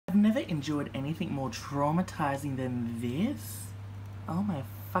never endured anything more traumatizing than this. Oh my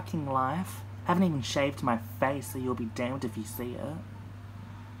fucking life. Haven't even shaved my face, so you'll be damned if you see it.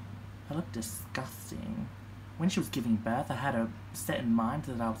 I look disgusting. When she was giving birth, I had a set in mind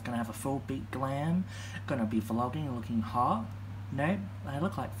that I was gonna have a full beat glam, gonna be vlogging and looking hot. Nope, I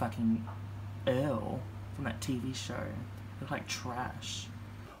look like fucking Earl from that TV show. I look like trash.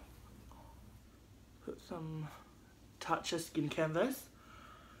 Put some Touch of Skin Canvas.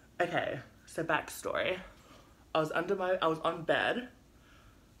 Okay, so backstory. I was on bed,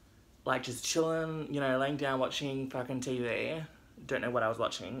 like just chilling, you know, laying down watching fucking TV. Don't know what I was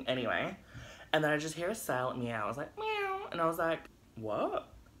watching, anyway. And then I just hear a silent meow. I was like, meow. And I was like, what?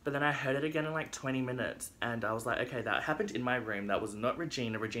 But then I heard it again in like 20 minutes. And I was like, okay, that happened in my room. That was not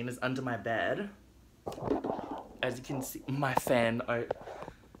Regina. Regina's under my bed. As you can see, my fan,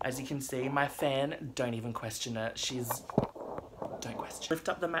 as you can see, my fan, don't even question it. Don't question. Lift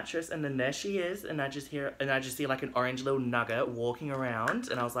up the mattress and then there she is. And I just see like an orange little nugget walking around.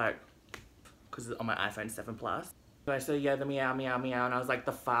 And I was like, because it's on my iPhone 7 Plus. So yeah, the meow, meow, meow, and I was like,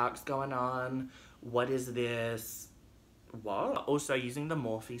 the fuck's going on? What is this? What? Also using the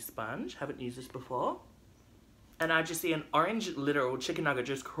Morphe sponge, haven't used this before. And I just see an orange literal chicken nugget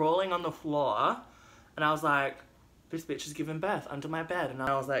just crawling on the floor. And I was like, this bitch is giving birth under my bed. And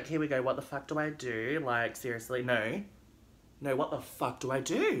I was like, here we go, what the fuck do I do? Like, seriously, no. No, what the fuck do I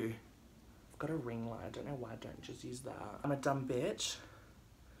do? I've got a ring light, I don't know why I don't just use that. I'm a dumb bitch.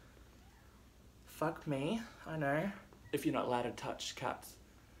 Fuck me, I know. If you're not allowed to touch cats'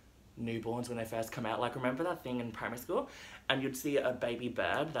 newborns when they first come out, like remember that thing in primary school? And you'd see a baby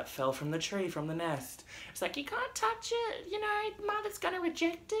bird that fell from the tree, from the nest. It's like, you can't touch it, you know, mother's gonna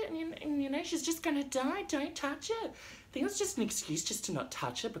reject it and you know, she's just gonna die, don't touch it. I think it's just an excuse just to not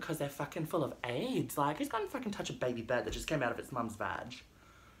touch it because they're fucking full of AIDS. Like, who's gonna fucking touch a baby bird that just came out of its mum's vag?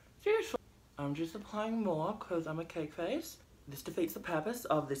 Seriously. I'm just applying more because I'm a cake face. This defeats the purpose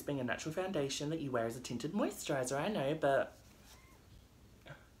of this being a natural foundation that you wear as a tinted moisturizer, I know, but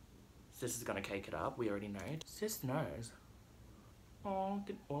Sis is gonna cake it up, we already know. Sis knows. Oh,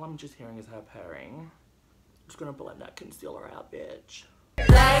 all I'm just hearing is her purring. I'm just gonna blend that concealer out, bitch.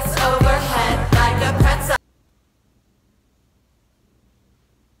 Legs overhead like a pretzel.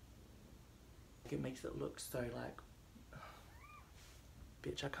 It makes it look so like,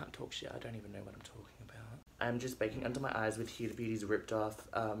 bitch, I can't talk shit, I don't even know what I'm talking about. I'm just baking under my eyes with Huda Beauty's ripped off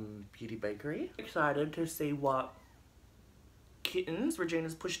Beauty Bakery. Excited to see what Kittens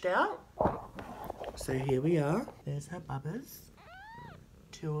Regina's pushed out. So here we are. There's her bubbers.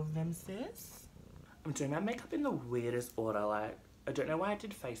 2 of them, sis. I'm doing my makeup in the weirdest order. Like, I don't know why I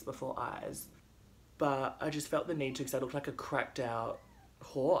did face before eyes, but I just felt the need to because I look like a cracked out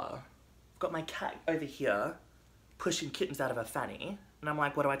whore. I've got my cat over here pushing Kittens out of her fanny. And I'm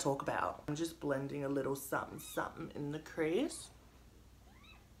like, what do I talk about? I'm just blending a little something, something in the crease.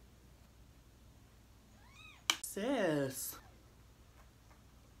 Sis.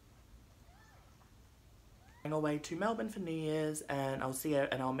 Going away to Melbourne for New Year's and I'll see her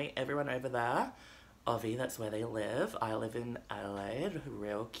and I'll meet everyone over there. Obvi, that's where they live. I live in Adelaide.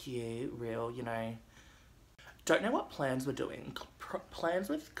 Real cute, real, you know. Don't know what plans we're doing. Plans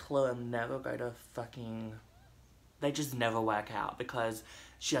with Chloe never go to fucking... They just never work out because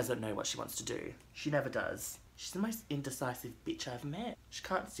she doesn't know what she wants to do. She never does. She's the most indecisive bitch I've met. She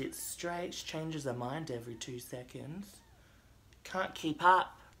can't sit straight. She changes her mind every 2 seconds. Can't keep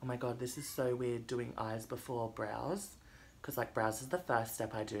up. Oh my god, this is so weird doing eyes before brows. Because like brows is the first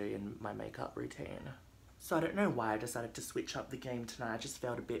step I do in my makeup routine. So I don't know why I decided to switch up the game tonight. I just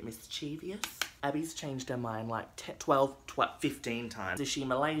felt a bit mischievous. Abby's changed her mind like 15 times. Is she in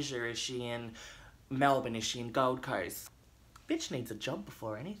Malaysia? Is she in Melbourne? Is she in Gold Coast? Bitch needs a job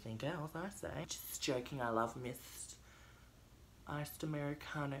before anything else, I say. Just joking, I love Miss Iced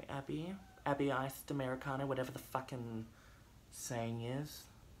Americano Abby. Abby Iced Americano, whatever the fucking saying is.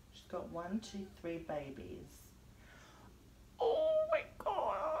 She's got 1, 2, 3 babies. Oh my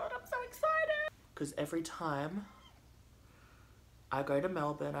god, I'm so excited! Because every time I go to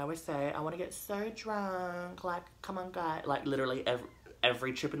Melbourne, I always say, I want to get so drunk, like, come on guys. Like literally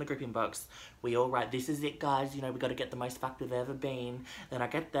every trip in the gripping box, we all write, this is it guys, you know, we got to get the most fucked we've ever been. Then I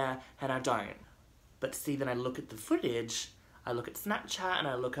get there and I don't. But see, then I look at the footage, I look at Snapchat and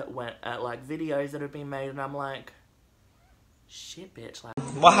I look at like videos that have been made and I'm like, shit bitch, like.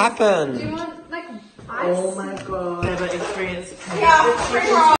 What happened? Do you want like ice? Oh my god. Never experienced it.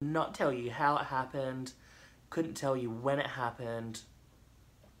 Yeah, not tell you how it happened, couldn't tell you when it happened,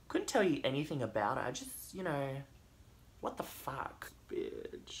 couldn't tell you anything about it. I just, you know, what the fuck,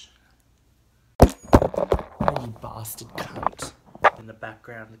 bitch. Oh, you bastard cunt. In the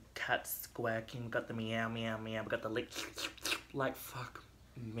background, the cat's squawking, got the meow meow meow, got the lick. Like, fuck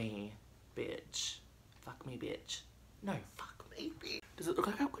me, bitch. Fuck me, bitch. No, fuck me, bitch. Does it look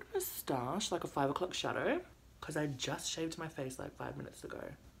like I've got a moustache, like a 5 o'clock shadow? Because I just shaved my face like 5 minutes ago.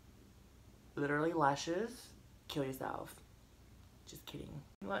 Literally lashes, kill yourself. Just kidding.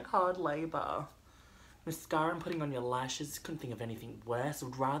 Like hard labor. Mascara and putting on your lashes, couldn't think of anything worse.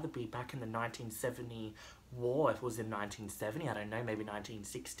 Would rather be back in the 1970 war. If it was in 1970, I don't know, maybe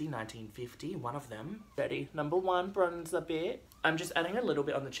 1960, 1950, one of them. Ready. Number 1, bronzer bit. I'm just adding a little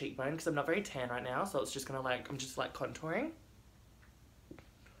bit on the cheekbone because I'm not very tan right now, so it's just gonna like, I'm just like contouring.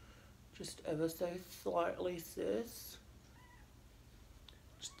 Just ever so slightly, sis.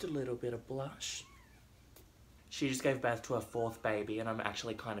 Just a little bit of blush. She just gave birth to her 4th baby and I'm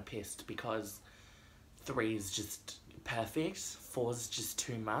actually kind of pissed because 3 is just perfect. 4 is just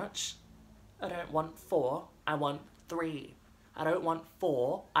too much. I don't want 4, I want 3. I don't want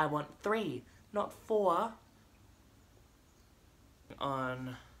 4, I want 3, not 4.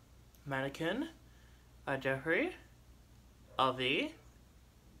 On mannequin, Ajahu, Avi.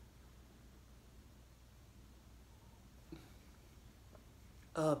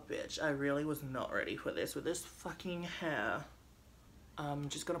 Oh, bitch, I really was not ready for this with this fucking hair. I'm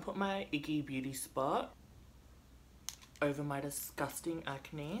just gonna put my icky beauty spot over my disgusting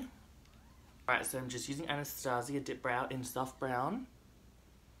acne. Alright, so I'm just using Anastasia Dip Brow in soft brown.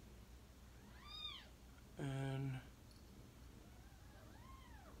 And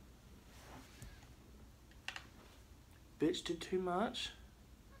bitch did too much.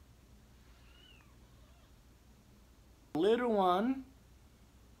 Little one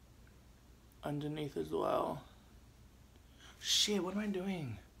underneath as well. Shit, what am I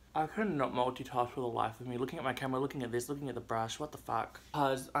doing? I could not multitask for the life of me. Looking at my camera, looking at this, looking at the brush, what the fuck?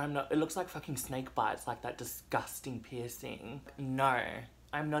 Cause I'm not, it looks like fucking snake bites, like that disgusting piercing. No,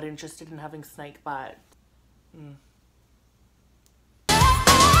 I'm not interested in having snake bites.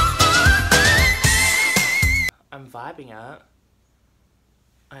 I'm vibing it.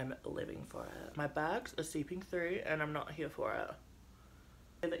 I'm living for it. My bags are seeping through and I'm not here for it.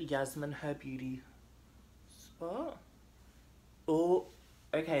 Yasmin, her beauty spot. Oh,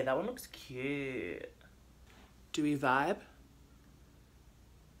 okay, that one looks cute. Do we vibe?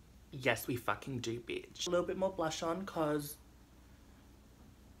 Yes, we fucking do, bitch. A little bit more blush on, cause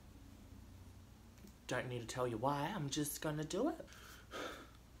don't need to tell you why, I'm just gonna do it.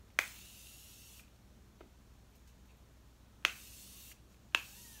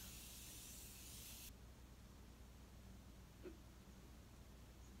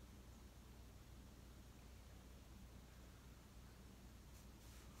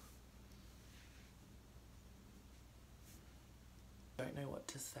 Don't know what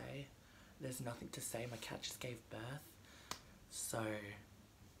to say. There's nothing to say. My cat just gave birth. So,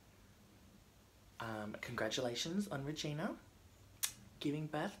 congratulations on Regina giving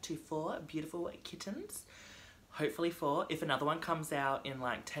birth to 4 beautiful kittens. Hopefully 4. If another one comes out in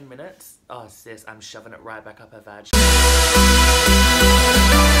like 10 minutes, oh sis, I'm shoving it right back up her vag.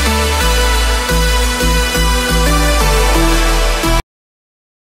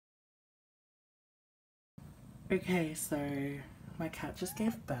 Okay, so my cat just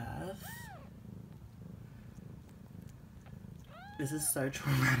gave birth. This is so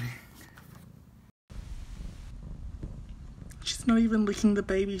traumatic. She's not even licking the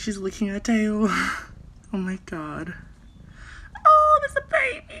baby, she's licking her tail. Oh my god. Oh, there's a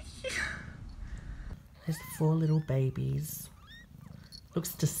baby! There's 4 little babies.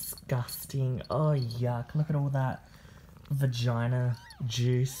 Looks disgusting. Oh yuck, look at all that vagina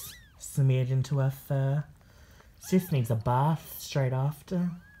juice smeared into her fur. Sis needs a bath straight after.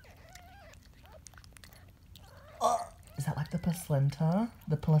 Oh, is that like the placenta?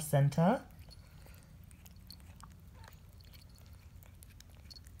 The placenta?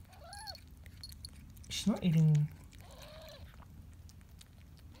 She's not eating.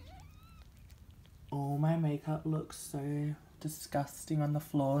 Oh, my makeup looks so disgusting on the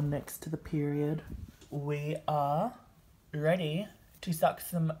floor next to the period. We are ready to suck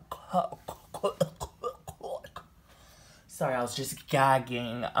some Sorry, I was just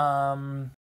gagging.